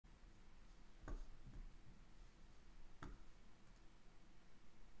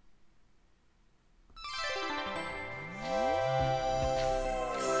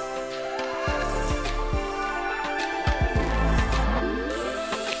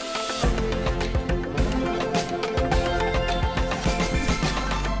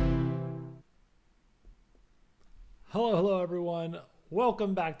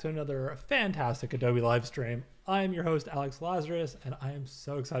Welcome back to another fantastic Adobe live stream. I am your host, Alex Lazaris, and I am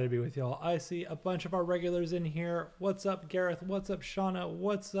so excited to be with y'all. I see a bunch of our regulars in here. What's up, Gareth? What's up, Shauna?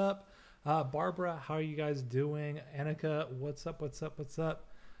 What's up? Barbara, how are you guys doing? Annika, what's up?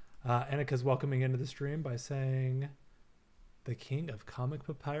 Annika's welcoming into the stream by saying, the king of comic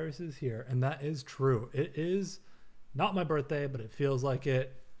papyrus is here. And that is true. It is not my birthday, but it feels like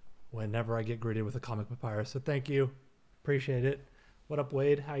it whenever I get greeted with a comic papyrus. So thank you. Appreciate it. What up,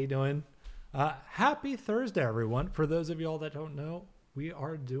 Wade? How you doing? Happy Thursday, everyone. For those of y'all that don't know, we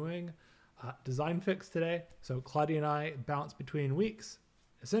are doing Design Fix today. So Claudia and I bounce between weeks.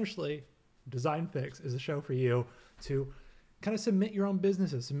 Essentially, Design Fix is a show for you to kind of submit your own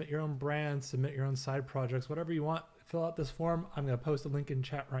businesses, submit your own brands, submit your own side projects, whatever you want. Fill out this form. I'm going to post a link in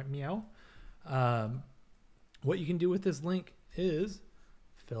chat right meow. What you can do with this link is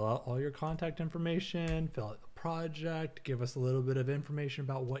fill out all your contact information, fill out the project, give us a little bit of information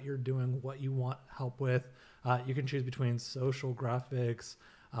about what you're doing, what you want help with. You can choose between social graphics,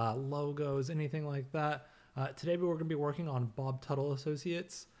 logos, anything like that. Today we're going to be working on Bob Tuttle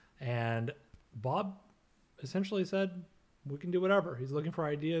Associates, and Bob essentially said we can do whatever. He's looking for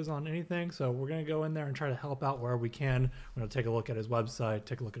ideas on anything, so we're going to go in there and try to help out where we can. We're going to take a look at his website,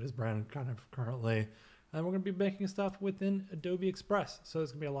 take a look at his brand kind of currently, and we're going to be making stuff within Adobe Express. So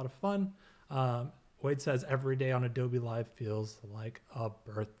it's going to be a lot of fun. Wade says every day on Adobe Live feels like a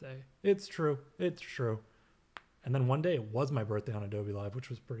birthday. It's true. It's true. And then one day it was my birthday on Adobe Live, which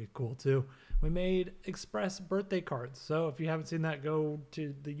was pretty cool too. We made Express birthday cards. So if you haven't seen that, go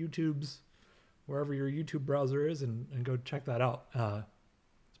to the YouTubes, wherever your YouTube browser is, and go check that out.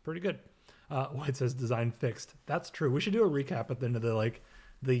 It's pretty good. Wade says Design Fixed. That's true. We should do a recap at the end of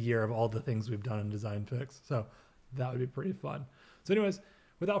the year of all the things we've done in Design Fix. So that would be pretty fun. So anyways,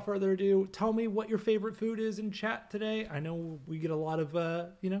 without further ado, tell me what your favorite food is in chat today. I know we get a lot of,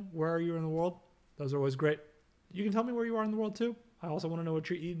 where are you in the world? Those are always great. You can tell me where you are in the world too. I also want to know what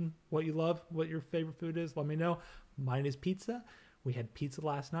you're eating, what you love, what your favorite food is. Let me know. Mine is pizza. We had pizza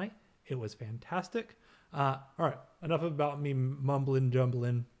last night. It was fantastic. All right, enough about me mumbling,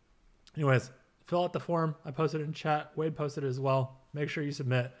 jumbling. Anyways, fill out the form. I posted it in chat. Wade posted it as well. Make sure you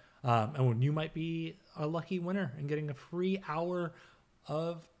submit. And you might be a lucky winner and getting a free hour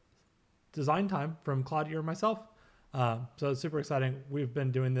of design time from Claudia or myself. So it's super exciting. We've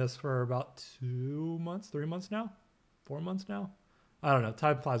been doing this for about 2 months, 3 months now, 4 months now. I don't know.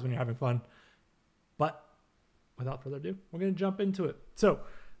 Time flies when you're having fun. But without further ado, we're going to jump into it. So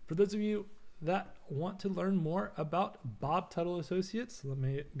for those of you that want to learn more about Bob Tuttle Associates, let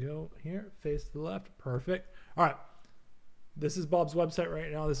me go here, face to the left. Perfect. All right. This is Bob's website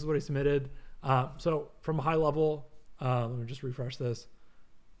right now. This is what he submitted. So from a high level, let me just refresh this.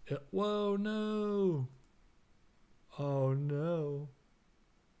 Whoa, no. Oh, no.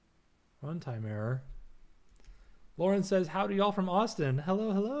 Runtime error. Lauren says, howdy y'all from Austin.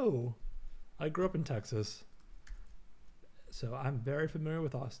 Hello, hello. I grew up in Texas, so I'm very familiar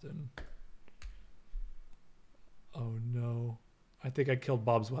with Austin. Oh, no. I think I killed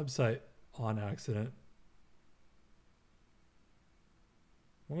Bob's website on accident.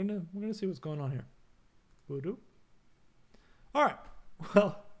 We're gonna see what's going on here. Voodoo. All right.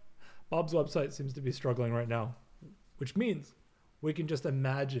 Well, Bob's website seems to be struggling right now, which means we can just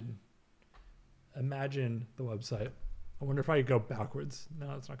imagine the website. I wonder if I could go backwards. No,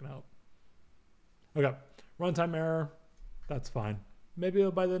 that's not gonna help. Okay. Runtime error. That's fine. Maybe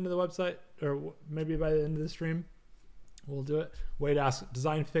by the end of the website, or maybe by the end of the stream, we'll do it. Wade asks,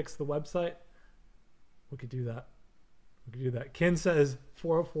 Design Fix the website. We could do that. We could do that. Ken says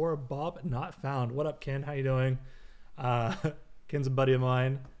 404 Bob not found. What up, Ken? How you doing? Ken's a buddy of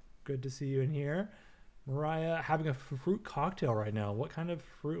mine. Good to see you in here. Mariah having a fruit cocktail right now. What kind of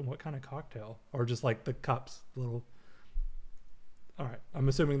fruit and what kind of cocktail? Or just like the cups, little. All right. I'm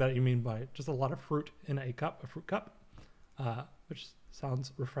assuming that you mean by just a lot of fruit in a cup, a fruit cup, which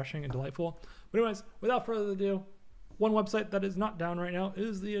sounds refreshing and delightful. But anyways, without further ado, one website that is not down right now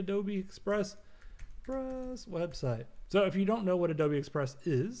is the Adobe Express website. So if you don't know what Adobe Express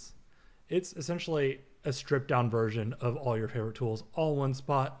is, it's essentially a stripped down version of all your favorite tools all in one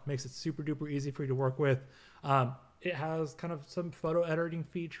spot. Makes it super duper easy for you to work with. It has kind of some photo editing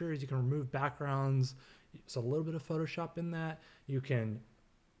features. You can remove backgrounds. It's a little bit of Photoshop in that. You can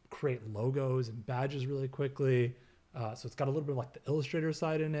create logos and badges really quickly. So it's got a little bit of like the Illustrator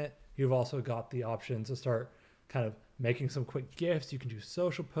side in it. You've also got the option to start kind of making some quick GIFs. You can do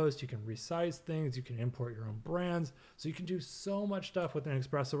social posts. You can resize things. You can import your own brands. So you can do so much stuff within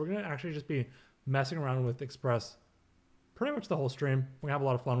Express. So we're going to actually just be messing around with Express pretty much the whole stream. We're going to have a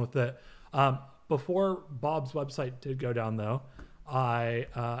lot of fun with it. Before Bob's website did go down, though,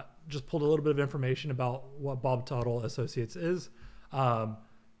 I just pulled a little bit of information about what Bob Tuttle Associates is.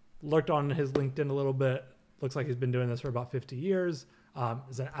 Looked on his LinkedIn a little bit. Looks like he's been doing this for about 50 years.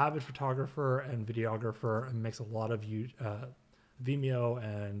 Is an avid photographer and videographer and makes a lot of Vimeo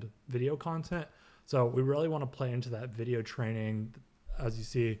and video content. So we really want to play into that video training, as you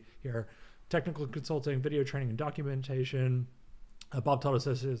see here, technical consulting, video training, and documentation. Bob Tuttle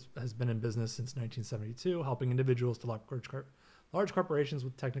Associates has been in business since 1972, helping individuals to large corporations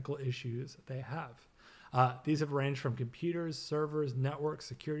with technical issues that they have. These have ranged from computers, servers, networks,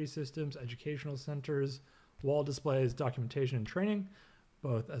 security systems, educational centers, wall displays, documentation, and training.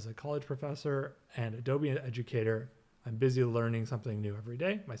 Both as a college professor and Adobe educator, I'm busy learning something new every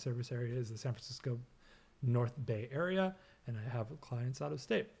day. My service area is the San Francisco North Bay area, and I have clients out of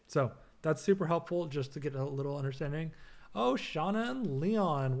state. So that's super helpful just to get a little understanding. Oh, Shauna and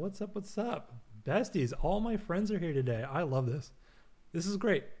Leon, what's up? What's up? Besties, all my friends are here today. I love this. This is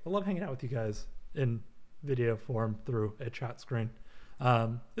great. I love hanging out with you guys in video form through a chat screen.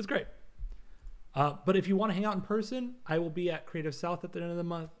 It's great. But if you want to hang out in person, I will be at Creative South at the end of the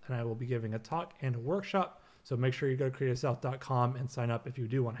month, and I will be giving a talk and a workshop. So make sure you go to creativesouth.com and sign up if you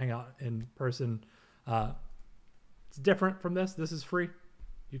do want to hang out in person. It's different from this. This is free.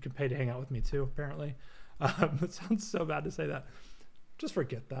 You can pay to hang out with me too, apparently. It sounds so bad to say that. Just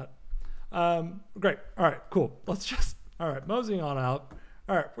forget that. Great. All right, cool. All right, moseying on out.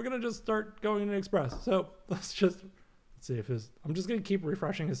 All right, we're going to just start going into Express. So let's see if I'm just going to keep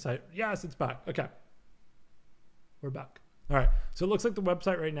refreshing his site. Yes, it's back. Okay. We're back. All right. So it looks like the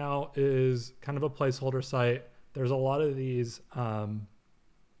website right now is kind of a placeholder site. There's a lot of these kind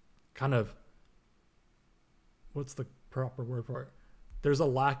of, what's the proper word for it? There's a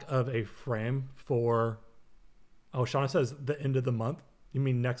lack of a frame for, oh, Shauna says the end of the month. You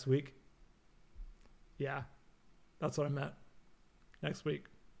mean next week? Yeah, that's what I meant. Next week.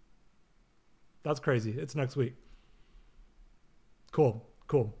 That's crazy. It's next week. Cool.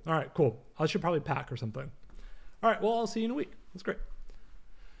 All right, cool. I should probably pack or something. All right, well, I'll see you in a week. That's great.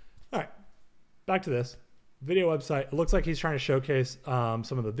 All right, back to this. Video website. It looks like he's trying to showcase some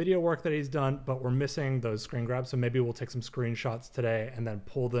of the video work that he's done, but we're missing those screen grabs. So maybe we'll take some screenshots today and then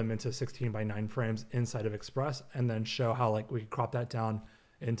pull them into 16:9 frames inside of Express and then show how like we could crop that down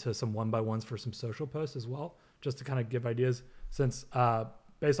into some 1x1s for some social posts as well, just to kind of give ideas. Since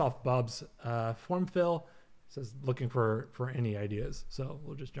based off Bob's form fill, it says looking for any ideas. So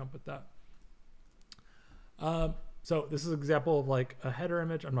we'll just jump with that. So this is an example of like a header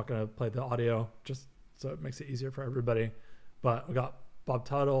image. I'm not going to play the audio just so it makes it easier for everybody. But we got Bob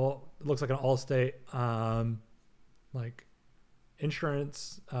Tuttle. It looks like an Allstate, like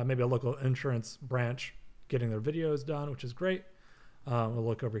insurance, maybe a local insurance branch getting their videos done, which is great. We'll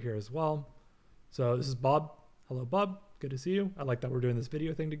look over here as well. So this is Bob. Hello, Bob. Good to see you. I like that we're doing this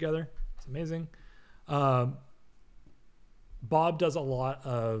video thing together. It's amazing. Bob does a lot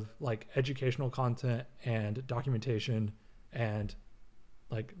of like educational content and documentation and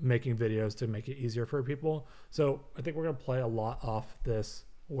like making videos to make it easier for people. So I think we're going to play a lot off this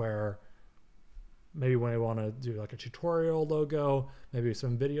where maybe when I want to do like a tutorial logo, maybe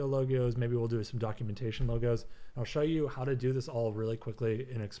some video logos, maybe we'll do some documentation logos. I'll show you how to do this all really quickly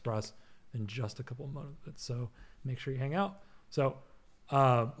in Express in just a couple of moments. So make sure you hang out. So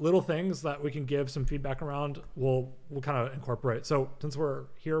little things that we can give some feedback around, we'll kind of incorporate. So since we're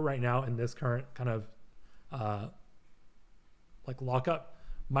here right now in this current kind of like lockup,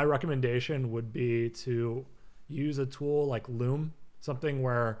 my recommendation would be to use a tool like Loom, something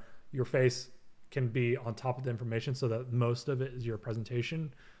where your face can be on top of the information so that most of it is your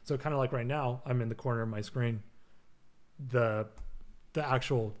presentation. So kind of like right now, I'm in the corner of my screen. The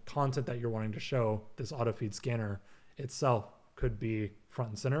actual content that you're wanting to show, this auto feed scanner itself could be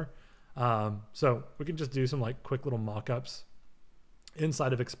front and center. So we can just do some like quick little mock-ups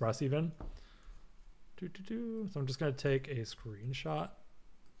inside of Express even. So I'm just going to take a screenshot.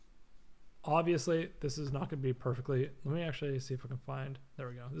 Obviously, this is not going to be perfectly. Let me actually see if I can find. There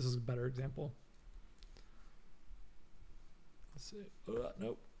we go. This is a better example. Let's see.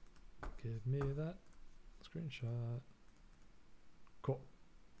 Nope. Give me that screenshot. Cool.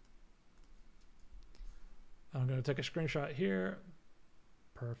 I'm going to take a screenshot here.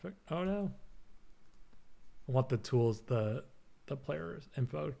 Perfect. Oh no. I want the tools, the player's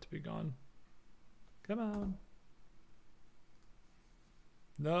info to be gone. Come on.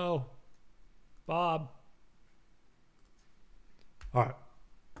 No. Bob. All right.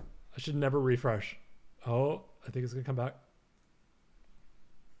 I should never refresh. Oh, I think it's going to come back.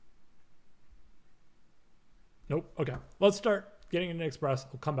 Nope. Okay. Let's start getting into Express.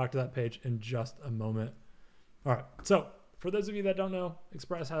 We'll come back to that page in just a moment. All right. So for those of you that don't know,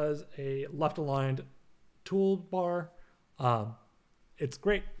 Express has a left-aligned toolbar. It's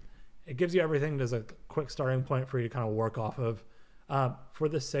great. It gives you everything. There's a quick starting point for you to kind of work off of. For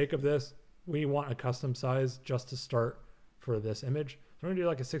the sake of this, we want a custom size just to start for this image. So we're gonna do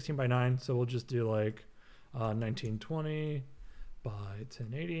like a 16:9. So we'll just do like 1920 by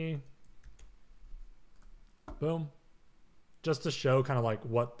 1080. Boom. Just to show kind of like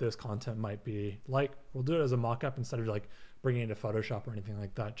what this content might be like. We'll do it as a mock-up instead of like bringing it into Photoshop or anything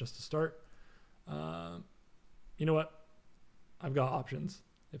like that, just to start. You know what? I've got options.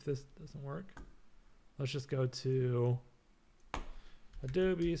 If this doesn't work, let's just go to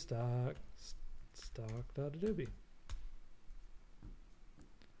Adobe stock.adobe.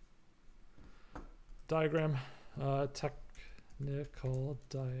 Diagram, technical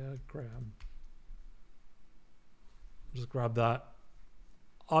diagram. Just grab that.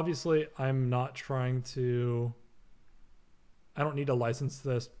 Obviously, I'm not trying to, I don't need to license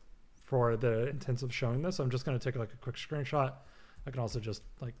this for the intents of showing this. I'm just going to take like a quick screenshot. I can also just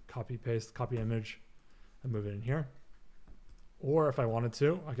like copy image and move it in here. Or if I wanted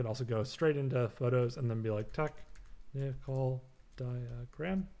to, I could also go straight into photos and then be like technical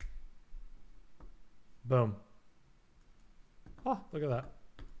diagram. Boom. Oh, look at that.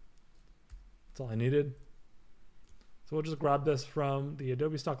 That's all I needed. So we'll just grab this from the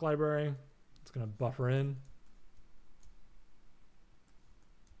Adobe stock library. It's going to buffer in.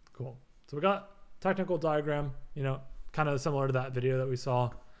 Cool. So we got technical diagram, you know, kind of similar to that video that we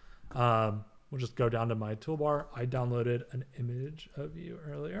saw. We'll just go down to my toolbar. I downloaded an image of you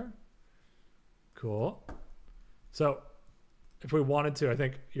earlier. Cool. So if we wanted to, I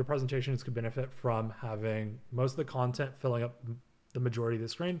think your presentations could benefit from having most of the content filling up the majority of the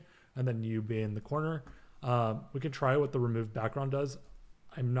screen and then you being in the corner. We could try what the remove background does.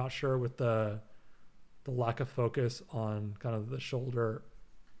 I'm not sure with the lack of focus on kind of the shoulder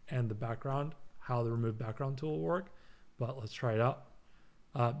and the background, how the remove background tool will work, but let's try it out.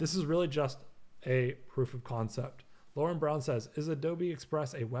 This is really just a proof of concept. Lauren Brown says, is Adobe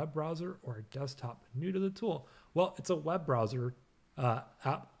Express a web browser or a desktop? New to the tool. Well, it's a web browser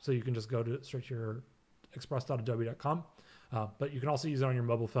app, so you can just go to straight to your express.adobe.com, but you can also use it on your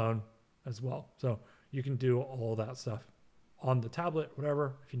mobile phone as well. So you can do all that stuff on the tablet,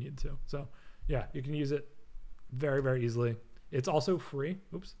 whatever, if you need to. So yeah, you can use it very, very easily. It's also free.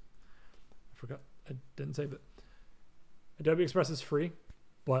 Oops, I forgot, I didn't save it. Adobe Express is free,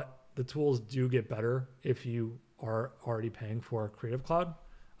 but the tools do get better if you are already paying for Creative Cloud.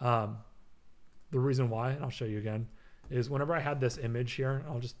 The reason why, and I'll show you again, is whenever I had this image here,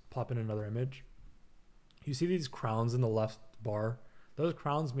 I'll just pop in another image. You see these crowns in the left bar? Those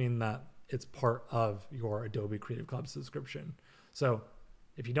crowns mean that it's part of your Adobe Creative Cloud subscription. So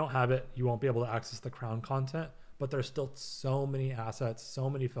if you don't have it, you won't be able to access the crown content, but there's still so many assets, so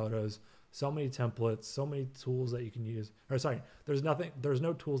many photos, so many templates, so many tools that you can use. Or sorry, there's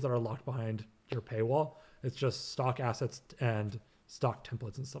no tools that are locked behind your paywall. It's just stock assets and stock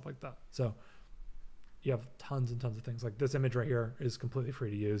templates and stuff like that. So you have tons and tons of things. Like this image right here is completely free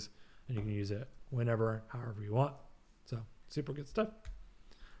to use, and you can use it whenever, however you want. So super good stuff.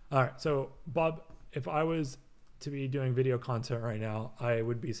 All right, so Bob, if I was to be doing video content right now, I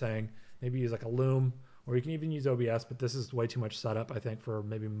would be saying maybe use like a Loom, or you can even use OBS, but this is way too much setup, I think, for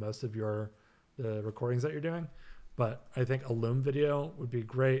maybe most of the recordings that you're doing. But I think a Loom video would be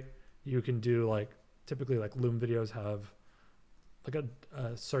great. You can do like, typically like Loom videos have like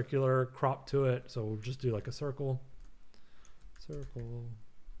a circular crop to it. So we'll just do like a circle,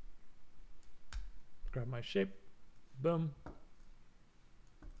 grab my shape, boom.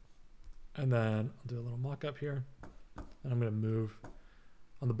 And then I'll do a little mock-up here. And I'm going to move.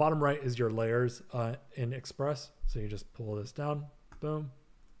 On the bottom right is your layers in Express. So you just pull this down, boom,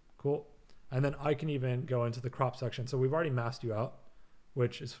 cool. And then I can even go into the crop section. So we've already masked you out,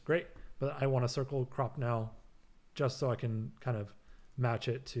 which is great, but I want a circle crop now just so I can kind of match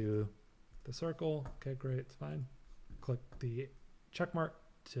it to the circle. Okay, great, it's fine. Click the check mark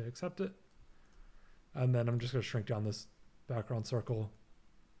to accept it. And then I'm just going to shrink down this background circle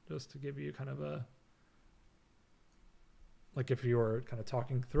just to give you kind of a, like if you were kind of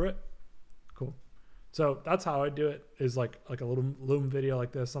talking through it. Cool. So that's how I do it, is like a little Loom video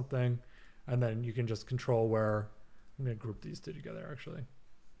like this, something. And then you can just control where, I'm going to group these two together actually.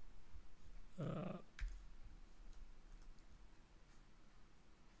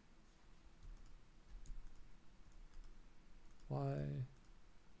 Why?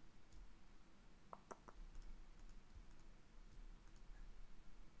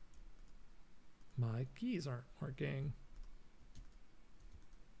 My keys aren't working.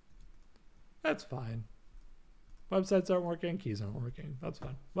 That's fine. Websites aren't working, keys aren't working. That's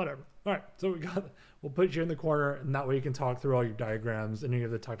fine. Whatever. All right. So we'll put you in the corner, and that way you can talk through all your diagrams, any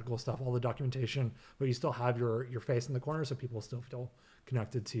of the technical stuff, all the documentation, but you still have your face in the corner so people still feel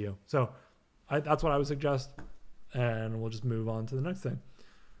connected to you. So that's what I would suggest. And we'll just move on to the next thing.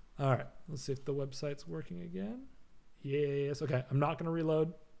 All right. Let's see if the website's working again. Yes. Okay. I'm not going to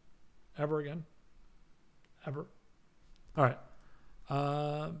reload ever again. Ever. All right.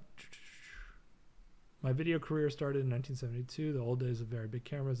 My video career started in 1972, the old days of very big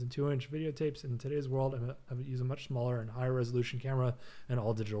cameras and 2-inch videotapes. In today's world, I use a much smaller and higher resolution camera and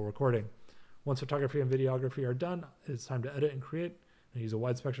all digital recording. Once photography and videography are done, it's time to edit and create. I use a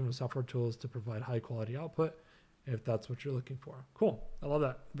wide spectrum of software tools to provide high quality output if that's what you're looking for. Cool. I love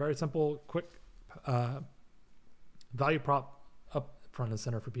that. Very simple, quick value prop up front and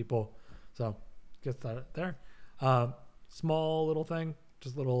center for people. So get that there. Small little thing,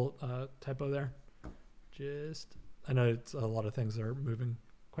 just a little typo there. I know it's a lot of things that are moving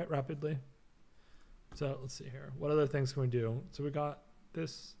quite rapidly. So let's see here. What other things can we do? So we got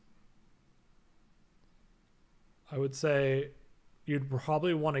this. I would say you'd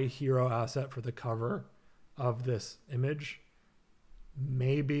probably want a hero asset for the cover of this image.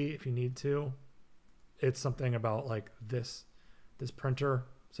 Maybe if you need to, it's something about like this printer.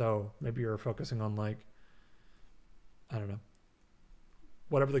 So maybe you're focusing on like, I don't know,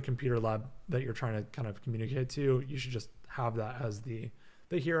 whatever the computer lab that you're trying to kind of communicate to, you should just have that as the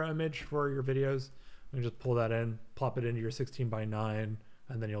hero image for your videos. You can just pull that in, plop it into your 16:9,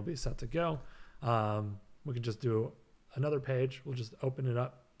 and then you'll be set to go. We can just do another page. We'll just open it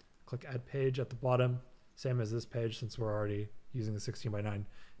up, click add page at the bottom, same as this page since we're already using the 16:9,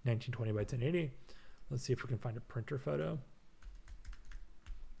 1920 by 1080. Let's see if we can find a printer photo.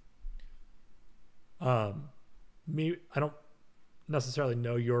 I don't necessarily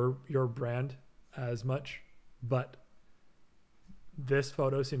know your brand as much, but this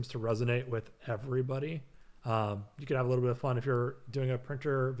photo seems to resonate with everybody. You could have a little bit of fun if you're doing a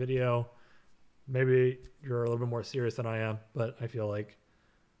printer video. Maybe you're a little bit more serious than I am, but I feel like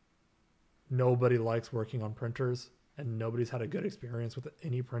nobody likes working on printers and nobody's had a good experience with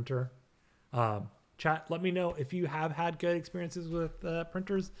any printer. Chat, let me know if you have had good experiences with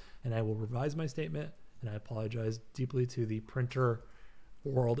printers, and I will revise my statement. And I apologize deeply to the printer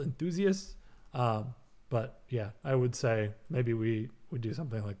world enthusiasts. But yeah, I would say maybe we would do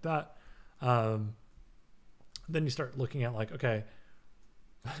something like that. Then you start looking at like, okay,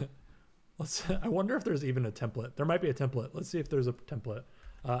 I wonder if there's even a template. There might be a template. Let's see if there's a template.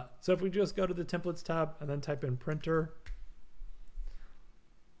 So if we just go to the templates tab and then type in printer,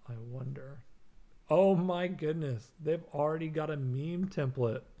 I wonder. Oh my goodness, they've already got a meme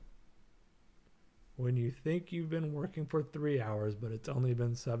template. When you think you've been working for 3 hours, but it's only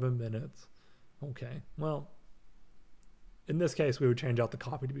been 7 minutes. Okay, well, in this case, we would change out the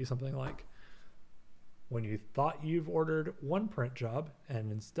copy to be something like, when you thought you've ordered one print job,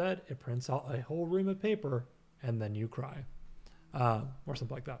 and instead it prints out a whole ream of paper, and then you cry. Or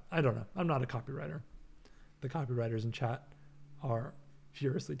something like that. I don't know. I'm not a copywriter. The copywriters in chat are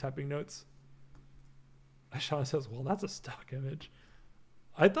furiously typing notes. Shauna says, well, that's a stock image.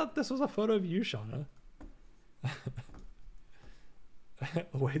 I thought this was a photo of you, Shauna.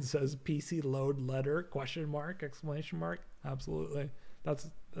 Wade says PC load letter, question mark, exclamation mark. Absolutely. That's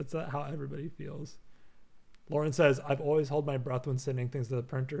how everybody feels. Lauren says, I've always held my breath when sending things to the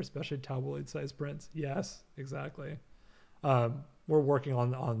printer, especially tabloid size prints. Yes, exactly. We're working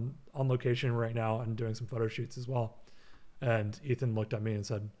on location right now and doing some photo shoots as well. And Ethan looked at me and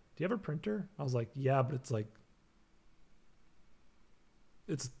said, do you have a printer? I was like, yeah, but it's like,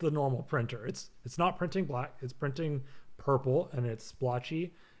 it's the normal printer. It's not printing black. It's printing purple, and it's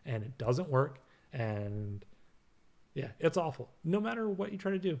splotchy, and it doesn't work. And yeah, it's awful. No matter what you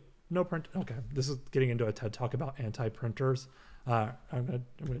try to do, no print. Okay, this is getting into a TED talk about anti-printers. I'm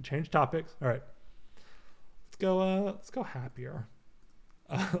gonna change topics. All right, let's go happier.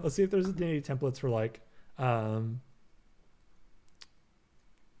 Let's see if there's any templates for like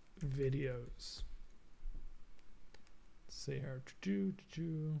videos. See here.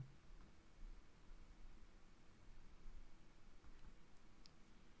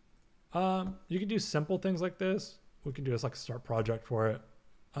 You can do simple things like this. We can do this like a start project for it.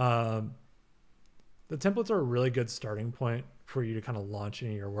 The templates are a really good starting point for you to kind of launch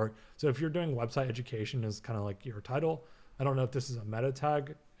into your work. So if you're doing website education as kind of like your title, I don't know if this is a meta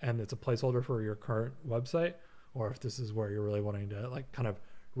tag and it's a placeholder for your current website, or if this is where you're really wanting to like kind of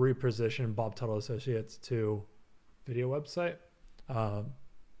reposition Bob Tuttle Associates to video website.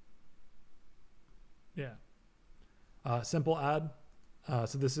 Yeah. Simple ad.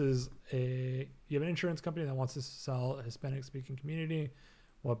 So this is you have an insurance company that wants to sell a Hispanic speaking community.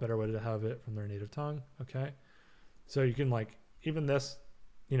 What better way to have it from their native tongue? Okay. So you can like, even this,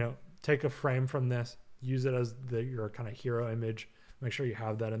 take a frame from this, use it as your kind of hero image. Make sure you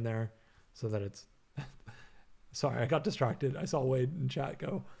have that in there so that it's, sorry, I got distracted. I saw Wade in chat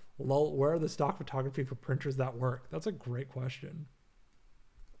go, lol, where are the stock photography for printers that work? That's a great question.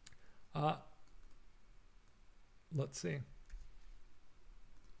 Let's see.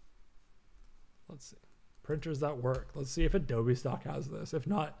 Printers that work. Let's see if Adobe stock has this. If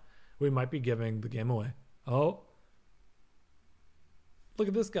not, we might be giving the game away. Oh, look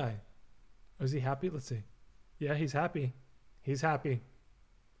at this guy. Oh, is he happy? Let's see. Yeah, he's happy. He's happy.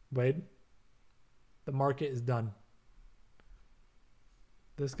 Wade, the market is done.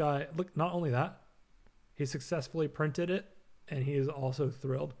 This guy, look, not only that, he successfully printed it and he is also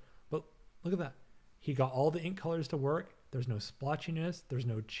thrilled. But look at that. He got all the ink colors to work. There's no splotchiness. There's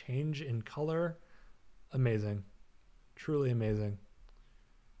no change in color. Amazing. Truly amazing.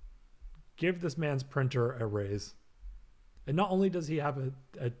 Give this man's printer a raise. And not only does he have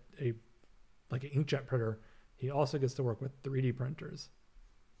like an inkjet printer, he also gets to work with 3D printers.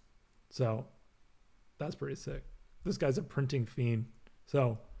 So that's pretty sick. This guy's a printing fiend.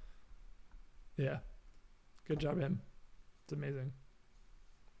 So yeah, good job him. It's amazing.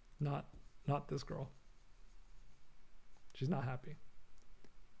 Not this girl. She's not happy.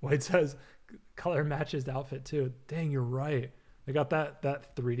 Wade says color matches the outfit too. Dang, you're right. They got that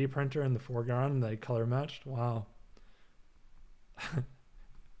 3D printer in the foreground and they color matched. Wow.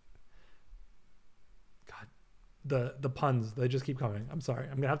 God, the puns, they just keep coming. I'm sorry.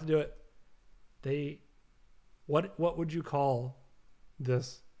 I'm gonna have to do it. What would you call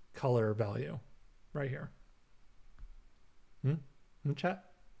this color value right here? In the chat?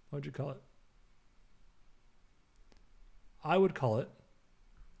 What would you call it? I would call it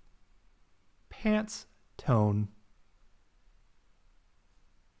pants tone.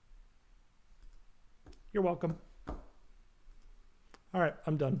 You're welcome. All right,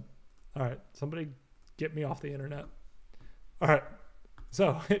 I'm done. All right, somebody get me off the internet. All right,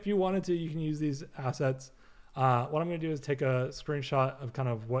 so if you wanted to, you can use these assets. What I'm going to do is take a screenshot of kind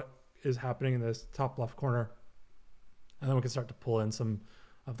of what is happening in this top left corner, and then we can start to pull in some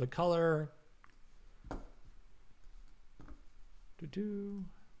of the color.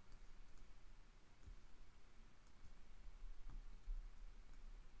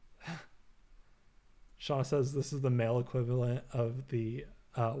 Shauna says this is the male equivalent of the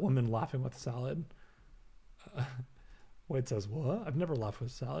woman laughing with salad. Wade says, what? I've never laughed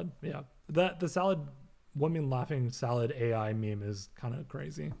with salad. Yeah, the salad, women laughing salad AI meme is kind of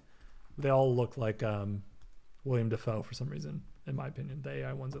crazy. They all look like William Dafoe for some reason, in my opinion, the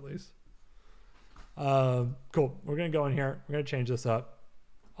AI ones at least. Cool. We're going to go in here. We're going to change this up.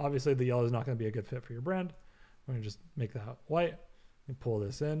 Obviously, the yellow is not going to be a good fit for your brand. We're going to just make that white and pull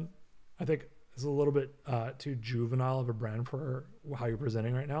this in. I think it's a little bit too juvenile of a brand for how you're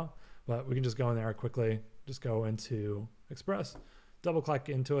presenting right now, but we can just go in there quickly. Just go into Express, double click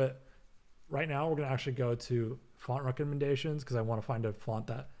into it. Right now, we're going to actually go to font recommendations because I want to find a font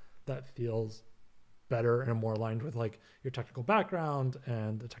that feels better and more aligned with like your technical background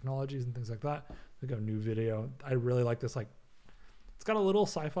and the technologies and things like that. We go new video. I really like this. Like, it's got a little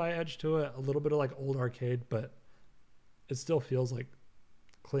sci-fi edge to it, a little bit of like old arcade, but it still feels like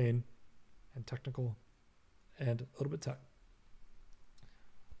clean and technical and a little bit tech.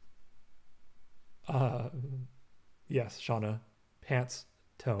 Yes, Shauna, pants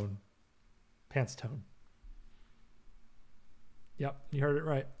tone. Yep, you heard it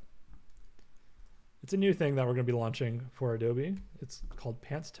right. It's a new thing that we're going to be launching for Adobe. It's called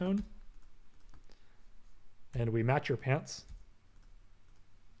Pants Tone. And we match your pants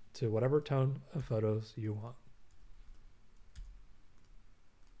to whatever tone of photos you want.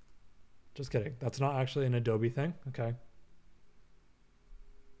 Just kidding. That's not actually an Adobe thing. Okay.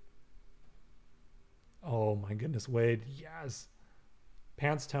 Oh my goodness, Wade. Yes.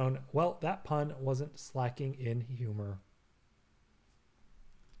 Pants tone. Well, that pun wasn't slacking in humor.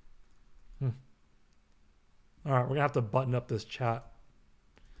 All right, we're gonna have to button up this chat.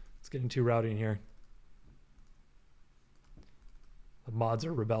 It's getting too rowdy in here. The mods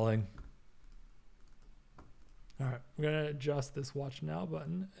are rebelling. All right, we're gonna adjust this watch now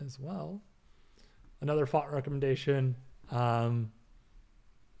button as well. Another font recommendation. I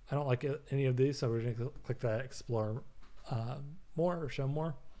don't like any of these, so we're gonna click that explore more or show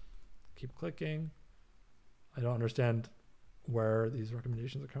more. Keep clicking. I don't understand where these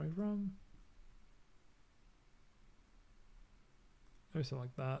recommendations are coming from. Maybe something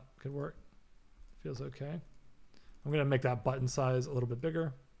like that could work. Feels okay. I'm going to make that button size a little bit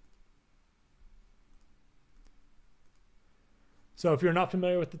bigger. So if you're not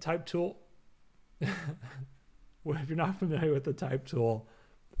familiar with the type tool,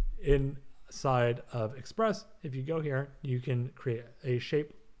 inside of Express, if you go here, you can create a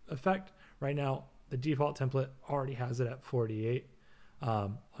shape effect. Right now, the default template already has it at 48.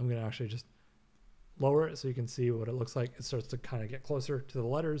 I'm going to actually just lower it so you can see what it looks like. It starts to kind of get closer to the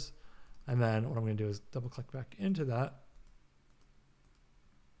letters. And then what I'm going to do is double click back into that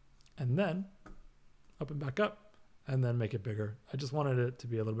and then open back up and then make it bigger. I just wanted it to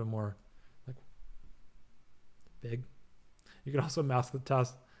be a little bit more like big. You can also mask the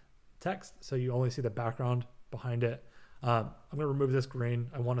text so you only see the background behind it. I'm going to remove this green.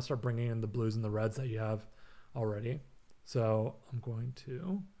 I want to start bringing in the blues and the reds that you have already. So I'm going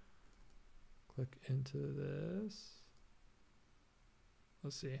to click into this.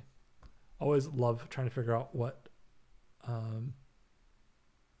 Let's see. Always love trying to figure out what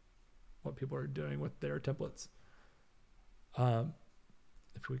people are doing with their templates.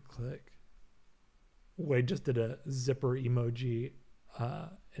 If we click, Wade just did a zipper emoji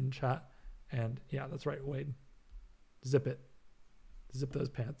in chat, and yeah, that's right, Wade. Zip it. Zip those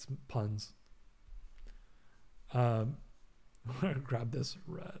pants puns. I'm gonna grab this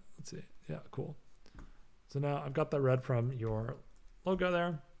red. Let's see. Yeah, cool. So now I've got the red from your logo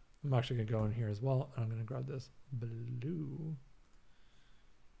there. I'm actually gonna go in here as well. And I'm gonna grab this blue.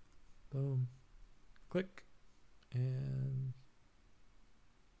 Boom. Click. And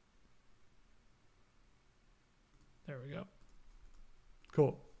there we go.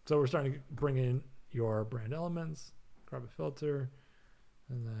 Cool. So we're starting to bring in your brand elements, grab a filter,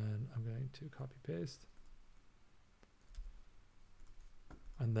 and then I'm going to copy paste.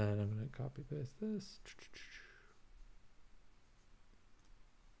 And then I'm going to copy paste this.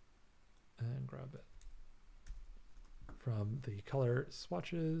 And grab it from the color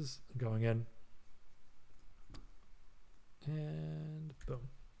swatches, going in. And boom.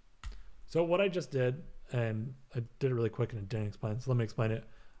 So what I just did, and I did it really quick and it didn't explain, so let me explain it.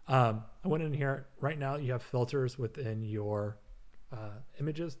 I went in here. Right now you have filters within your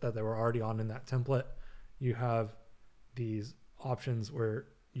images that they were already on in that template. You have these options where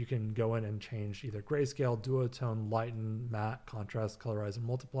you can go in and change either grayscale, duotone, lighten, matte, contrast, colorize, and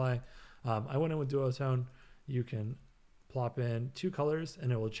multiply. I went in with duotone. You can plop in 2 colors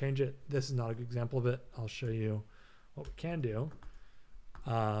and it will change it. This is not a good example of it. I'll show you what we can do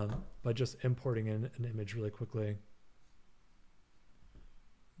by just importing in an image really quickly.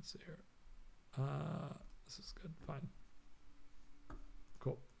 Let's see here. This is good. Fine.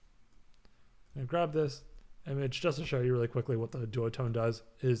 Cool. I'm gonna grab this image just to show you really quickly what the duotone does.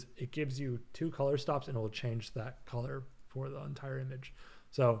 Is it gives you 2 color stops and it will change that color for the entire image.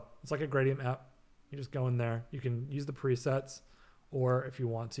 So it's like a gradient map. You just go in there. You can use the presets, or if you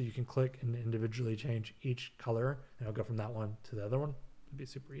want to, you can click and individually change each color and it'll go from that one to the other one. It'd be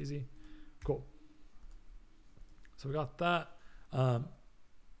super easy. Cool. So we got that.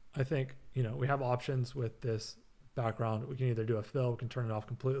 I think, you know, we have options with this background. We can either do a fill, we can turn it off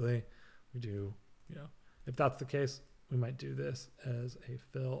completely. We do, you know, if that's the case, we might do this as a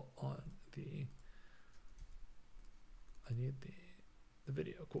fill on the, I need the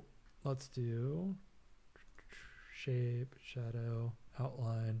video. Cool. Let's do shape, shadow,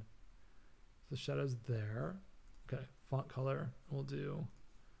 outline. The shadow's there. Okay, font color. We'll do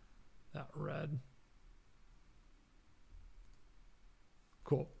that red.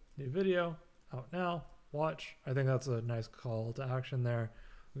 Cool. New video out now. Watch. I think that's a nice call to action there.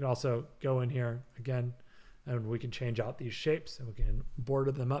 We can also go in here again and we can change out these shapes and we can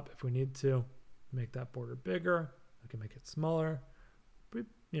border them up if we need to. Make that border bigger. We can make it smaller. We,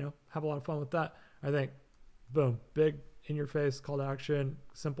 you know, have a lot of fun with that. I think, boom, big in your face call to action,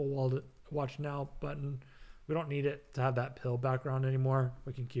 simple watch now button. We don't need it to have that pill background anymore.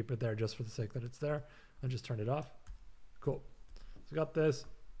 We can keep it there just for the sake that it's there and just turn it off. Cool. So we got this.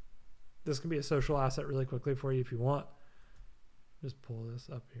 This can be a social asset really quickly for you if you want. Just pull this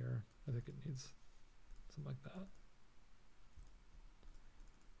up here. I think it needs something like that.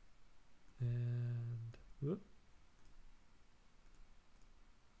 And whoop.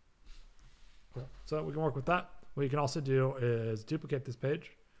 Cool. So we can work with that. What you can also do is duplicate this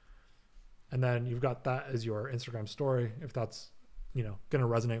page. And then you've got that as your Instagram story, if that's, you know, going to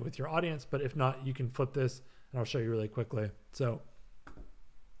resonate with your audience. But if not, you can flip this and I'll show you really quickly. So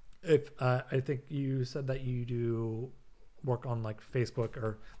if I think you said that you do work on like Facebook,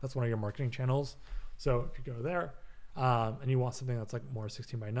 or that's one of your marketing channels. So if you go there and you want something that's like more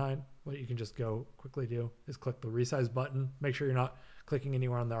 16:9, what you can just go quickly do is click the resize button. Make sure you're not clicking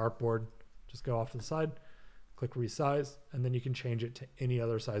anywhere on the artboard. Just go off to the side, click resize, and then you can change it to any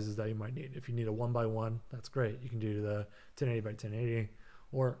other sizes that you might need. If you need a 1x1, that's great. You can do the 1080 by 1080,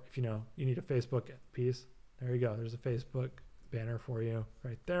 or if you need a Facebook piece, there you go. There's a Facebook banner for you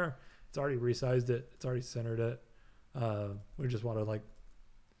right there. It's already resized it. It's already centered it. We just want to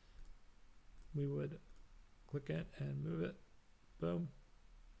we would click it and move it. Boom.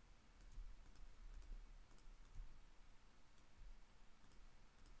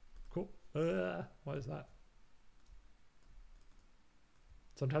 Cool. What is that?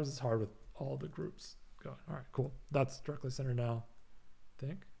 Sometimes it's hard with all the groups going. All right, cool. That's directly centered now. I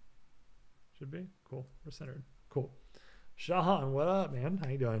think. Should be. Cool. We're centered. Cool. Shahan, what up, man?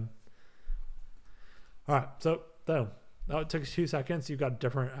 How you doing? All right, so now it took 2 seconds. You've got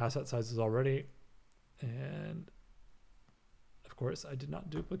different asset sizes already. And of course, I did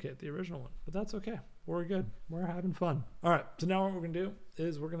not duplicate the original one, but that's okay. We're good. We're having fun. All right, so now what we're gonna do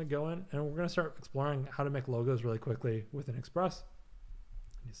is we're gonna go in and we're gonna start exploring how to make logos really quickly within Express.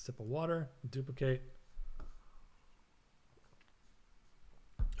 Need a sip of water, duplicate.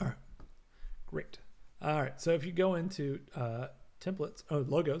 All right, great. All right, so if you go into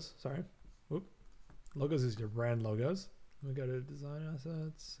logos, sorry. Whoop. Logos is your brand logos. We go to design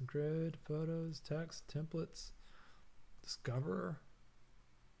assets, grid, photos, text, templates, discover.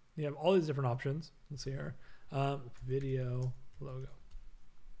 You have all these different options. Let's see here. Video, logo.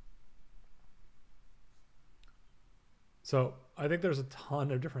 So I think there's a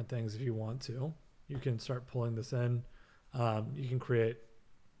ton of different things if you want to. You can start pulling this in. You can create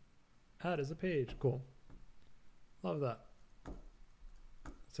add as a page. Cool. Love that.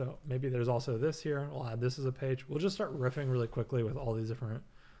 So maybe there's also this here. We'll add this as a page. We'll just start riffing really quickly with all these different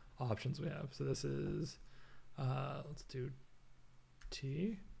options we have. So this is, let's do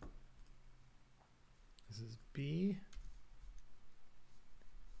T. This is B.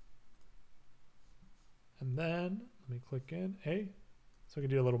 And then let me click in A. So I can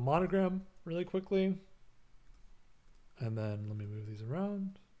do a little monogram really quickly. And then let me move these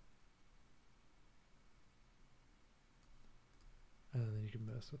around. And then you can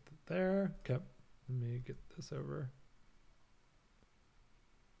mess with it there. Okay, let me get this over.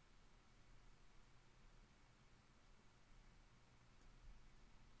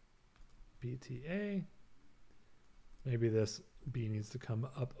 BTA. Maybe this B needs to come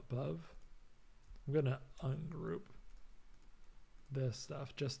up above. I'm gonna ungroup this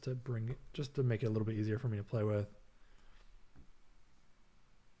stuff just to make it a little bit easier for me to play with.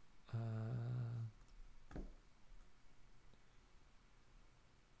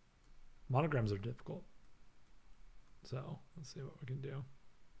 Monograms are difficult. So let's see what we can do.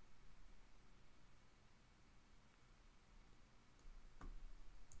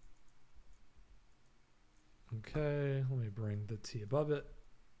 Okay, let me bring the T above it.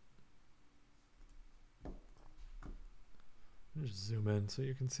 Just zoom in so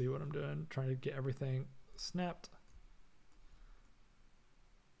you can see what I'm doing. Trying to get everything snapped.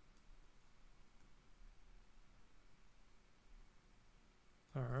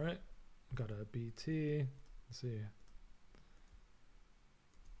 All right. Got a BT. Let's see.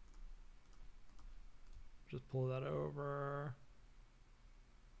 Just pull that over.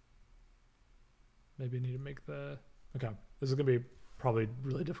 Maybe I need to make the... Okay. This is going to be probably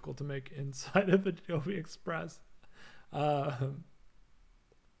really difficult to make inside of Adobe Express. Maybe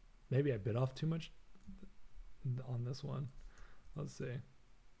I bit off too much on this one. Let's see.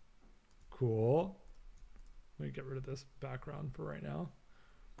 Cool. Let me get rid of this background for right now.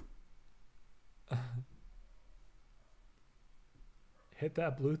 Hit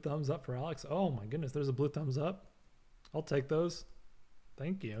that blue thumbs up for Alex. Oh my goodness, there's a blue thumbs up. I'll take those.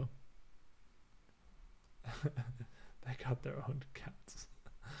 Thank you. They got their own accounts.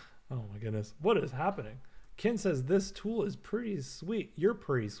 Oh my goodness. What is happening? Ken says this tool is pretty sweet. You're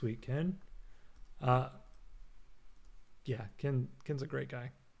pretty sweet, Ken. Yeah, Ken's a great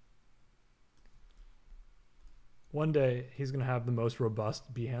guy. One day he's going to have the most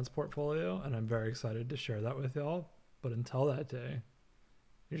robust Behance portfolio, and I'm very excited to share that with y'all. But until that day,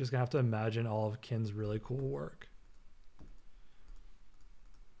 you're just going to have to imagine all of Ken's really cool work.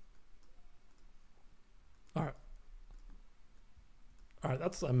 All right. All right,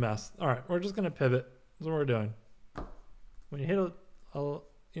 that's a mess. All right, we're just going to pivot. That's what we're doing. When you hit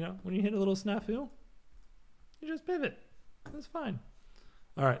when you hit a little snafu, you just pivot. That's fine.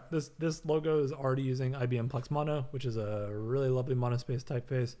 All right, this logo is already using IBM Plex Mono, which is a really lovely monospace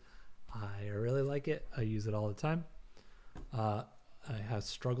typeface. I really like it. I use it all the time. I have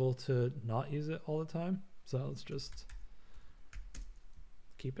struggled to not use it all the time, so let's just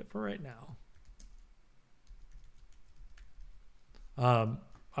keep it for right now.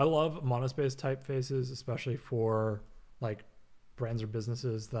 I love monospace typefaces, especially for like brands or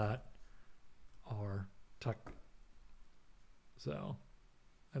businesses that are tech. So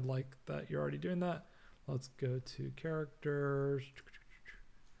I like that you're already doing that. Let's go to characters.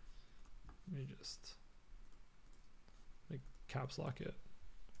 Let me just caps lock it.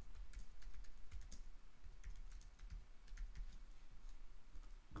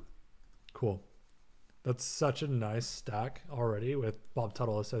 Cool. That's such a nice stack already with Bob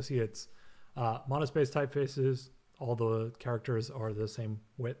Tuttle Associates. Monospace typefaces, all the characters are the same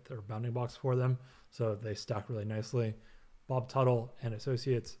width or bounding box for them, so they stack really nicely. Bob Tuttle and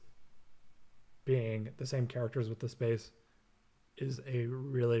Associates being the same characters with the space is a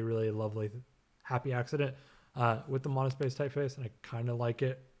really, really lovely, happy accident with the monospace typeface, and I kind of like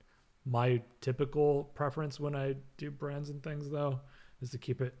it. My typical preference when I do brands and things, though, is to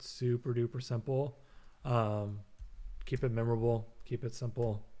keep it super duper simple. Keep it memorable, keep it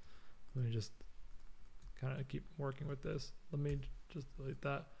simple. Let me just kind of keep working with this. Let me just delete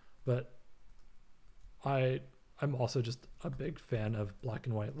that. But I'm also just a big fan of black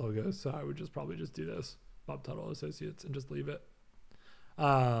and white logos, so I would just probably just do this, Bob Tuttle Associates, and just leave it.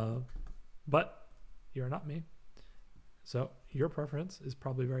 But you're not me, so your preference is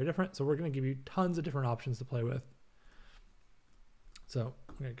probably very different. So we're going to give you tons of different options to play with. So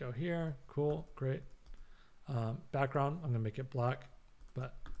I'm going to go here. Cool, great. Background, I'm going to make it black,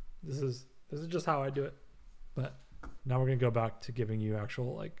 but this is just how I do it. But now we're going to go back to giving you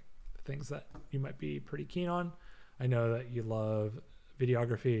actual like things that you might be pretty keen on. I know that you love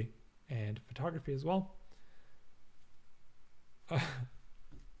videography and photography as well.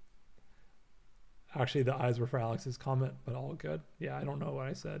 Actually, the eyes were for Alex's comment, but all good. Yeah, I don't know what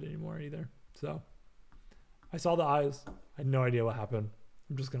I said anymore either. So I saw the eyes. I had no idea what happened.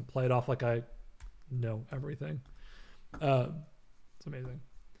 I'm just going to play it off like I know everything. It's amazing.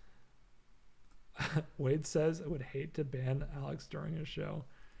 Wade says I would hate to ban Alex during a show.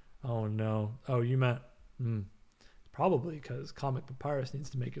 Oh, no. Oh, you meant... Probably because Comic Papyrus needs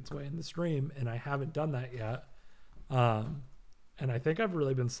to make its way in the stream, and I haven't done that yet. And I think I've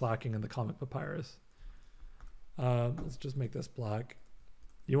really been slacking in the Comic Papyrus. Let's just make this black.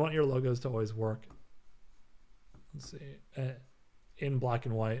 You want your logos to always work. Let's see. In black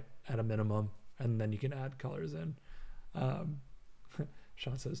and white at a minimum, and then you can add colors in.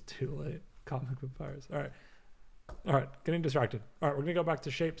 Sean says too late. Comic Papyrus. All right. Getting distracted. All right, we're going to go back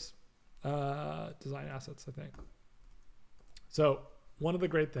to shapes. Design assets, I think. So one of the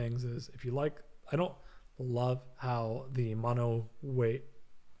great things is if you like, I don't love how the monospace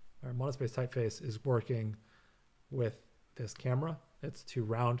typeface is working with this camera. It's too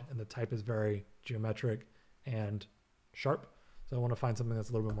round and the type is very geometric and sharp. So I want to find something that's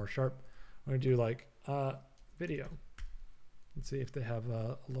a little bit more sharp. I'm going to do like video. Let's see if they have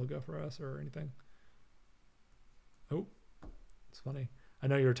a logo for us or anything. Oh, it's funny. I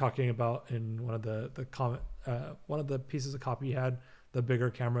know you were talking about in one of the comment, one of the pieces of copy you had, the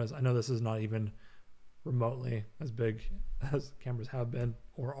bigger cameras. I know this is not even remotely as big as cameras have been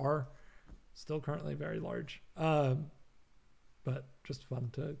or are. Still currently very large, but just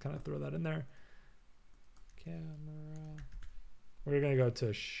fun to kind of throw that in there. Camera. We're gonna go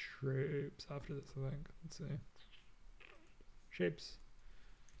to shapes after this, I think. Let's see. Shapes,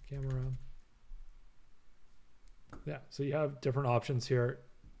 camera. Yeah, so you have different options here.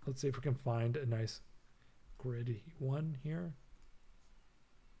 Let's see if we can find a nice gritty one here.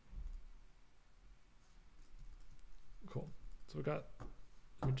 Cool. So we got,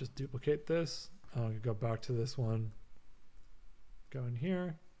 let me just duplicate this. I'm gonna go back to this one. Go in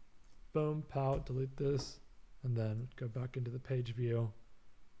here, boom, pow, delete this, and then go back into the page view.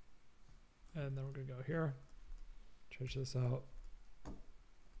 And then we're gonna go here, change this out,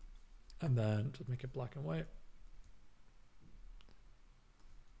 and then just make it black and white.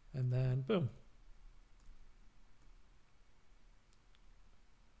 And then boom.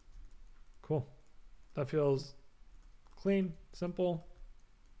 Cool. That feels clean, simple.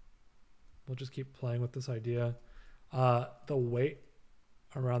 We'll just keep playing with this idea. The weight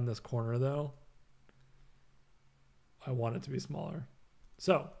around this corner though, I want it to be smaller.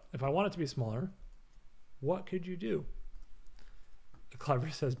 So if I want it to be smaller, what could you do? Clever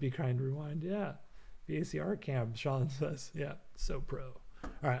says, be kind, rewind. Yeah. VACR cam, Sean says, yeah, so pro.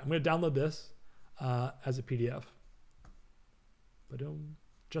 All right, I'm going to download this as a PDF. Ba-dum.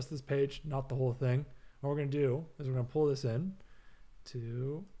 Just this page, not the whole thing. What we're going to do is we're going to pull this in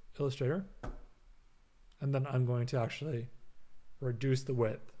to Illustrator. And then I'm going to actually reduce the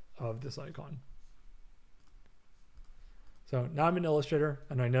width of this icon. So now I'm in Illustrator,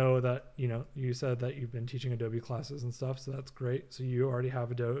 and I know that, you know, you said that you've been teaching Adobe classes and stuff, so that's great. So you already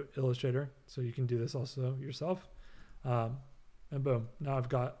have Adobe Illustrator, so you can do this also yourself. And boom, now I've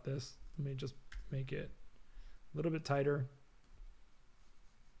got this. Let me just make it a little bit tighter.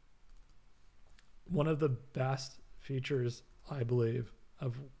 One of the best features, I believe,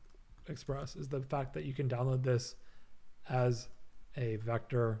 of Express is the fact that you can download this as a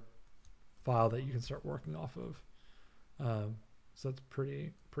vector file that you can start working off of. So that's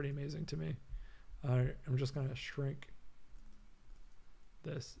pretty amazing to me. I'm just going to shrink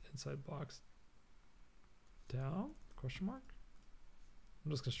this inside box down, question mark.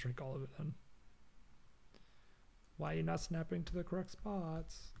 I'm just going to shrink all of it then. Why are you not snapping to the correct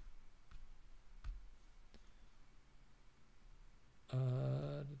spots?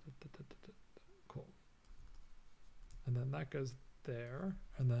 Cool. And then that goes there,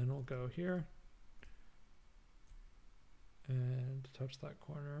 and then we'll go here and touch that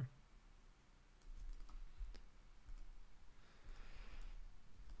corner.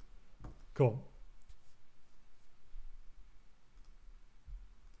 Cool.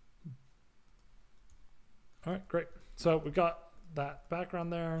 All right, great. So we got that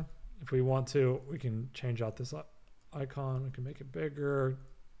background there. If we want to, we can change out this icon. We can make it bigger.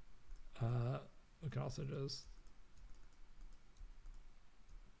 We can also just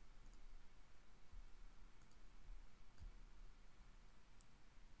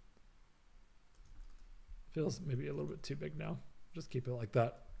feels maybe a little bit too big now. Just keep it like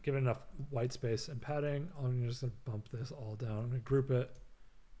that. Give it enough white space and padding. I'm just going to bump this all down. I'm going to group it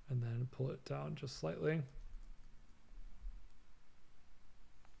and then pull it down just slightly.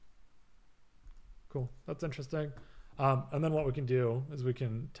 Cool. That's interesting. And then what we can do is we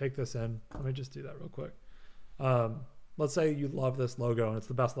can take this in. Let me just do that real quick. Let's say you love this logo and it's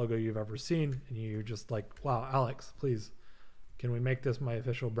the best logo you've ever seen. And you're just like, wow, Alex, please, can we make this my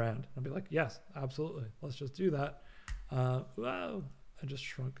official brand? I'll be like, yes, absolutely. Let's just do that. Wow. I just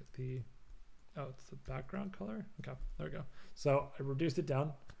shrunk the, oh, it's the background color. Okay, there we go. So I reduced it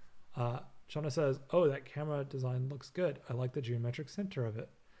down. Shauna says, oh, that camera design looks good. I like the geometric center of it.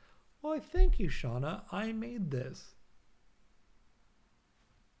 Well, thank you, Shauna. I made this.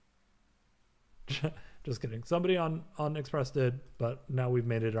 Just kidding. Somebody on Express did, but now we've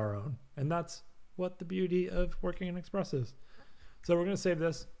made it our own. And that's what the beauty of working in Express is. So we're going to save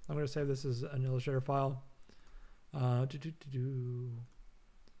this. I'm going to save this as an Illustrator file. Adobe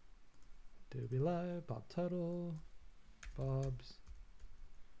Live, Bob Tuttle, Bob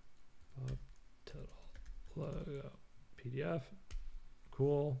Tuttle logo, PDF.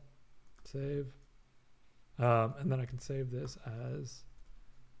 Cool. Save. And then I can save this as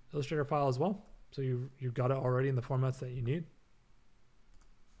Illustrator file as well. So you've got it already in the formats that you need.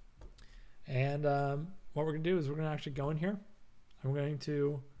 And what we're going to do is we're going to actually go in here. I'm going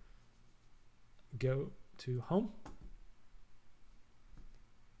to go to Home.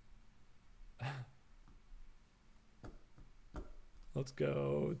 Let's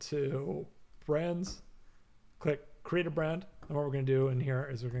go to Brands. Click Create a Brand. And what we're going to do in here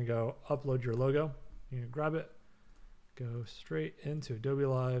is we're going to go upload your logo. You're going to grab it. Go straight into Adobe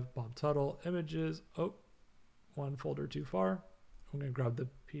Live, Bob Tuttle, Images. Oh, one folder too far. I'm going to grab the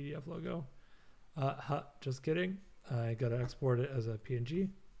PDF logo. Just kidding. I got to export it as a PNG.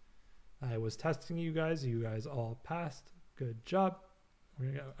 I was testing you guys. You guys all passed. Good job. We're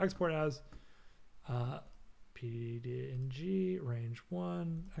going to go export as PNG, range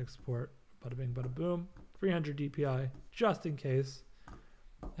 1, export, bada bing, bada boom, 300 DPI, just in case.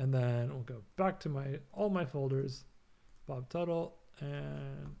 And then we'll go back to all my folders, Bob Tuttle,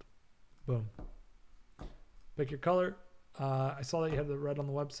 and boom. Pick your color. I saw that you had the red on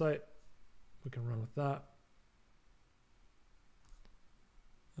the website. We can run with that.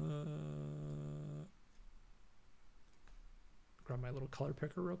 Grab my little color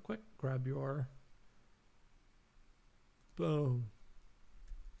picker real quick. Grab your, boom.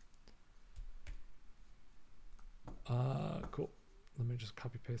 Cool. Let me just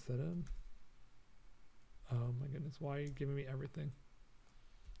copy paste that in. Oh my goodness, why are you giving me everything?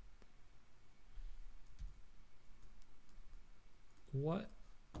 What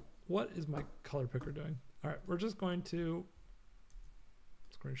is my color picker doing? All right, we're just going to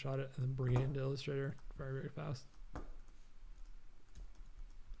screenshot it and then bring it into Illustrator very, very fast.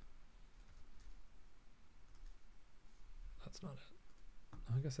 That's not it.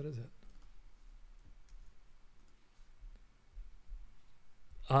 I guess that is it.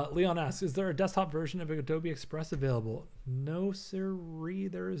 Leon asks, is there a desktop version of Adobe Express available? No, sirree,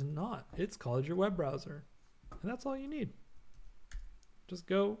 there is not. It's called your web browser. And that's all you need. Just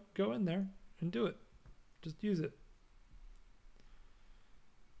go in there and do it. Just use it.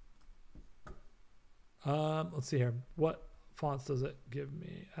 Let's see here. What fonts does it give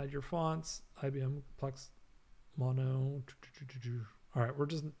me? Add your fonts, IBM, Plex, Mono. All right, we're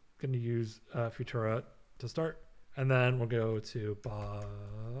just going to use Futura to start. And then we'll go to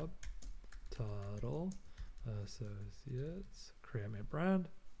Bob Tuttle Associates, create my brand.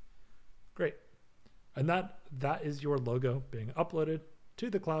 Great. And that is your logo being uploaded to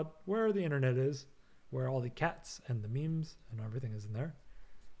the cloud where the internet is, where all the cats and the memes and everything is in there.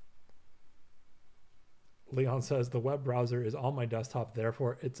 Leon says the web browser is on my desktop,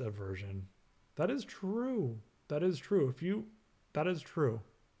 therefore it's a version. That is true. That is true. That is true.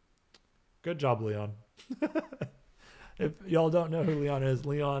 Good job, Leon. If y'all don't know who Leon is,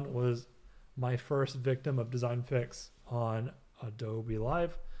 Leon was my first victim of Design Fix on Adobe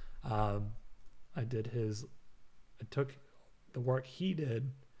Live. I took the work he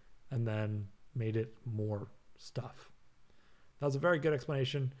did and then made it more stuff. That was a very good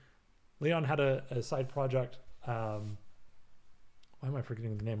explanation. Leon had a side project. Why am I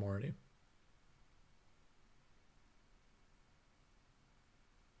forgetting the name already?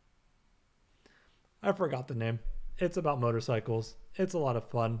 I forgot the name. It's about motorcycles. It's a lot of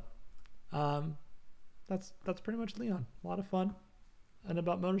fun. That's pretty much Leon. A lot of fun and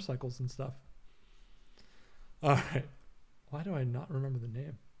about motorcycles and stuff. All right. Why do I not remember the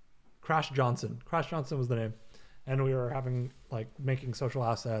name? Crash Johnson. Crash Johnson was the name. And we were having making social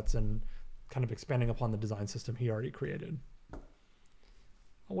assets and kind of expanding upon the design system he already created.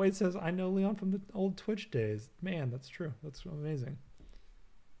 Oh, Wade says, I know Leon from the old Twitch days. Man, that's true. That's amazing.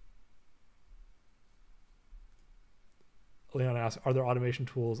 Leon asks, are there automation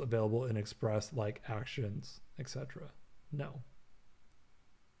tools available in Express like actions, etc.? No.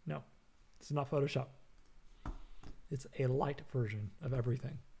 No. It's not Photoshop. It's a light version of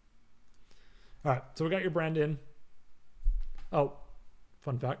everything. All right, so we got your brand in. Oh,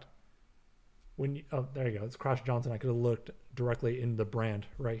 fun fact. There you go. It's Crash Johnson. I could have looked directly in the brand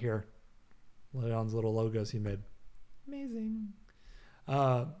right here. Leon's little logos he made. Amazing.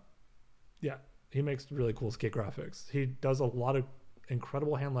 Yeah. He makes really cool skate graphics. He does a lot of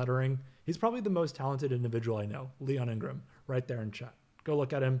incredible hand lettering. He's probably the most talented individual I know, Leon Ingram, right there in chat. Go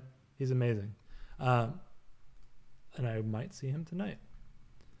look at him. He's amazing. And I might see him tonight.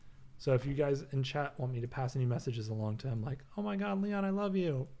 So if you guys in chat want me to pass any messages along to him, like, oh my God, Leon, I love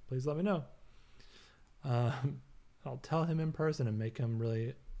you, please let me know. I'll tell him in person and make him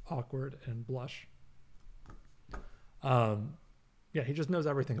really awkward and blush. Yeah, he just knows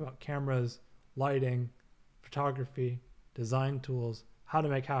everything about cameras, lighting, photography, design tools, how to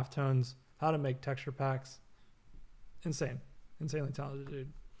make halftones, how to make texture packs. Insanely talented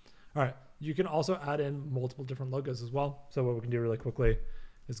dude. All right, you can also add in multiple different logos as well. So what we can do really quickly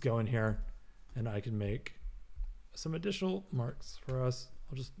is go in here and I can make some additional marks for us.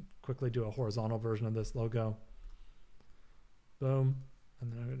 I'll just quickly do a horizontal version of this logo. Boom.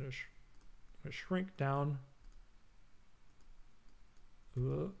 And then I'm going to shrink down.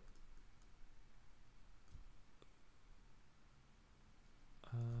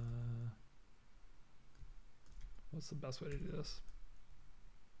 What's the best way to do this?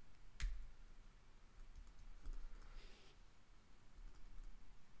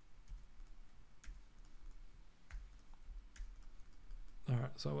 All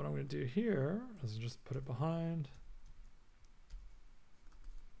right, so what I'm going to do here is just put it behind.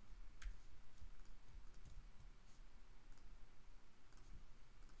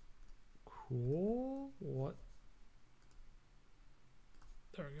 Cool. What?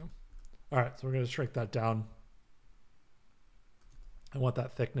 There we go. All right, so we're going to shrink that down. I want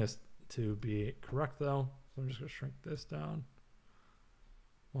that thickness to be correct though. So I'm just going to shrink this down.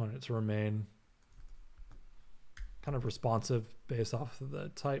 I want it to remain kind of responsive based off of the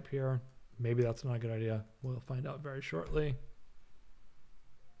type here. Maybe that's not a good idea. We'll find out very shortly.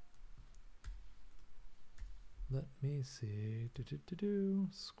 Let me see.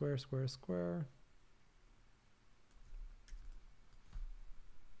 Square, square, square.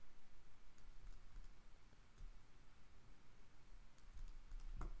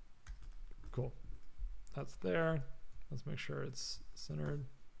 Cool. That's there. Let's make sure it's centered.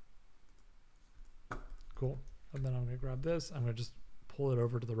 Cool. And then I'm going to grab this. I'm going to just pull it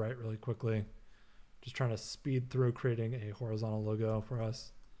over to the right really quickly. Just trying to speed through creating a horizontal logo for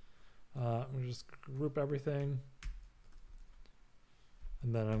us. I'm going to just group everything.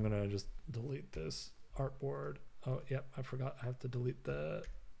 And then I'm going to just delete this artboard. Oh, yep, I forgot. I have to delete the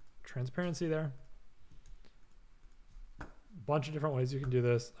transparency there. Bunch of different ways you can do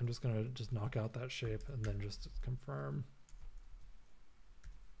this. I'm just going to just knock out that shape and then just confirm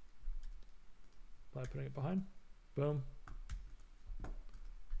by putting it behind. Boom.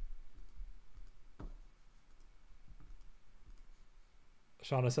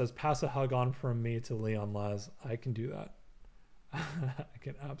 Shauna says, pass a hug on from me to Leon Laz. I can do that. I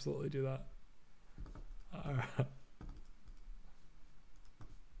can absolutely do that. All right.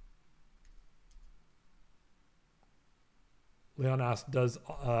 Leon asks, does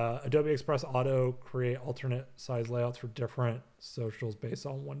Adobe Express Auto create alternate size layouts for different socials based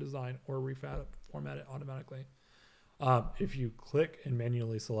on one design or reformat it automatically? If you click and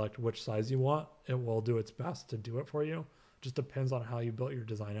manually select which size you want, it will do its best to do it for you. Just depends on how you built your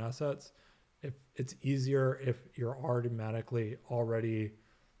design assets. If it's easier, if you're already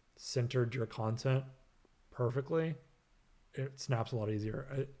centered your content perfectly, it snaps a lot easier.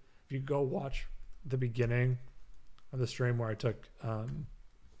 If you go watch the beginning of the stream where I took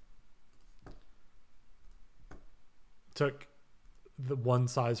the one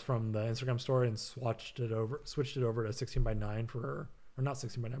size from the Instagram story and switched it over to 16:9 or not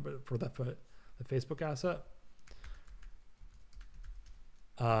 16:9, but for the Facebook asset.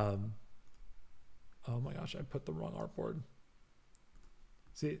 Oh my gosh, I put the wrong artboard.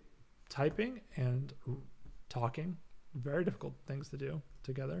 See, typing and talking, very difficult things to do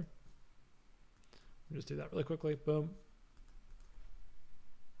together. Let me just do that really quickly. Boom.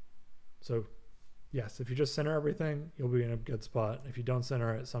 So yes, if you just center everything, you'll be in a good spot. If you don't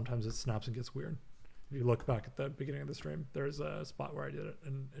center it, sometimes it snaps and gets weird. If you look back at the beginning of the stream, there's a spot where I did it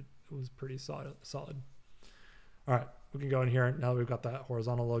and it was pretty solid. All right, we can go in here. Now that we've got that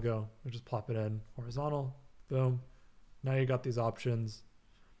horizontal logo, we just plop it in horizontal, boom. Now you got these options.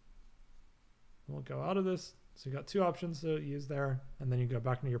 We'll go out of this. So you got two options to use there, and then you go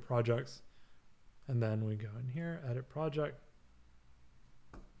back into your projects, and then we go in here, edit project.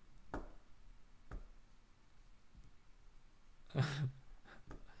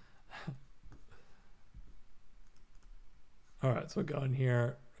 All right, so go in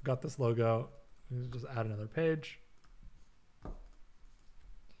here. I've got this logo. Just add another page.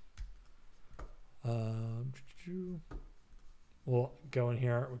 We'll go in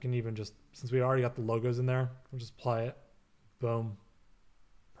here. We can even just, since we already got the logos in there, we'll just apply it. Boom.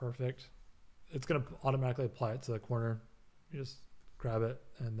 Perfect. It's going to automatically apply it to the corner. You just grab it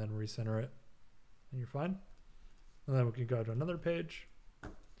and then recenter it, and you're fine. And then we can go to another page,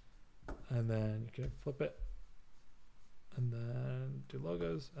 and then you can flip it, and then do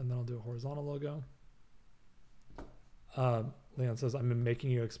logos, and then I'll do a horizontal logo. Leon says, I'm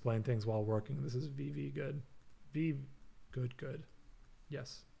making you explain things while working. This is VV good. V good.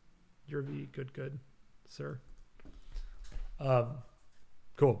 Yes. You're V good, sir.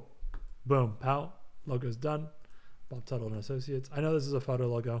 Cool. Boom. Pow. Logo's done. Bob Tuttle Associates. I know this is a photo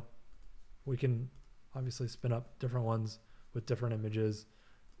logo. We can obviously spin up different ones with different images.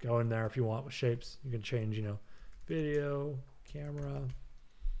 Go in there if you want with shapes. You can change, video, camera,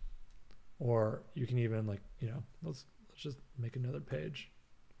 or you can even let's just make another page.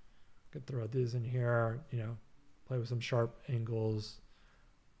 Could throw these in here, play with some sharp angles.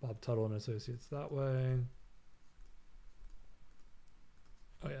 Bob Tuttle and Associates that way.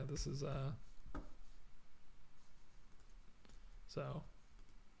 Oh yeah, this is so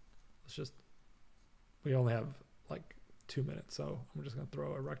we only have like 2 minutes, so I'm just gonna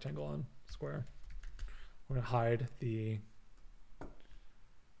throw a rectangle on square. We're gonna hide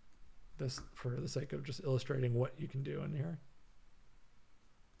this for the sake of just illustrating what you can do in here.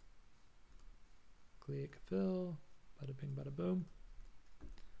 Click fill, bada bing, bada boom.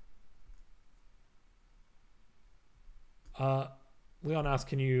 Leon asks,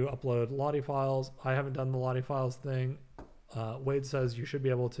 can you upload Lottie files? I haven't done the Lottie files thing. Wade says you should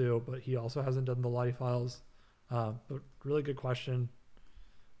be able to, but he also hasn't done the Lottie files. But really good question.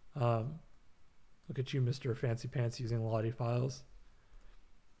 Look at you, Mr. Fancy Pants, using Lottie files.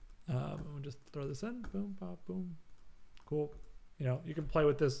 We'll just throw this in. Boom, pop, boom. Cool. You can play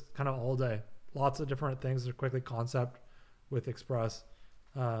with this kind of all day. Lots of different things. There's quickly concept with Express.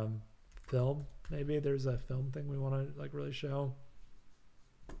 Film, maybe there's a film thing we want to really show.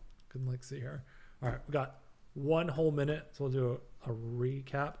 Couldn't see here. All right, we got 1 whole minute, so we'll do a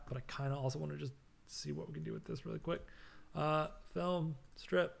recap, but I kind of also want to just see what we can do with this really quick. Film,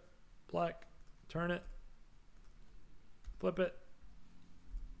 strip, black, turn it, flip it.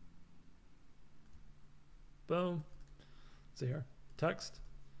 Boom. Let's see here. Text.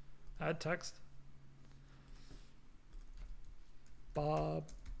 Add text. Bob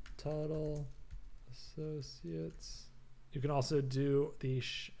Tuttle Associates. You can also do the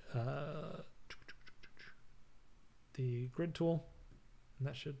grid tool, and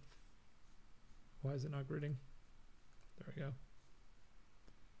that should. Why is it not gridding? There we go.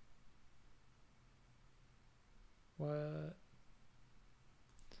 What?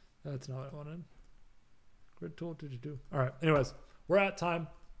 That's not what I wanted. Grid tool. All right. Anyways, we're at time.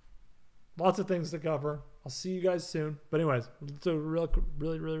 Lots of things to cover. I'll see you guys soon. But anyways, let's do a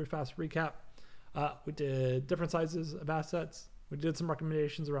really fast recap. We did different sizes of assets. We did some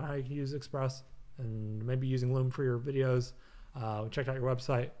recommendations around how you can use Express and maybe using Loom for your videos. We checked out your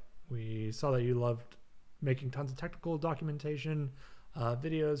website. We saw that you loved making tons of technical documentation,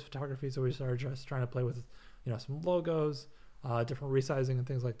 videos, photography. So we started just trying to play with, some logos, different resizing and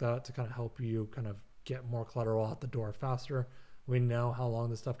things like that to kind of help you kind of get more collateral out the door faster. We know how long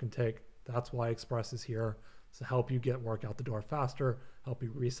this stuff can take. That's why Express is here, to help you get work out the door faster, help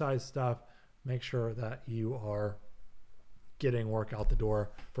you resize stuff, make sure that you are getting work out the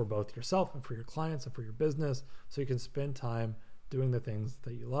door for both yourself and for your clients and for your business, so you can spend time doing the things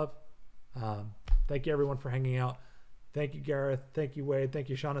that you love. Thank you everyone for hanging out. Thank you, Gareth. Thank you, Wade. Thank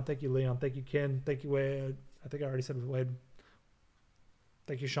you, Shauna. Thank you, Leon. Thank you, Ken. Thank you, Wade. I think I already said Wade.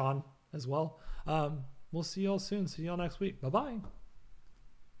 Thank you, Sean, as well. We'll see y'all soon. See y'all next week. Bye-bye.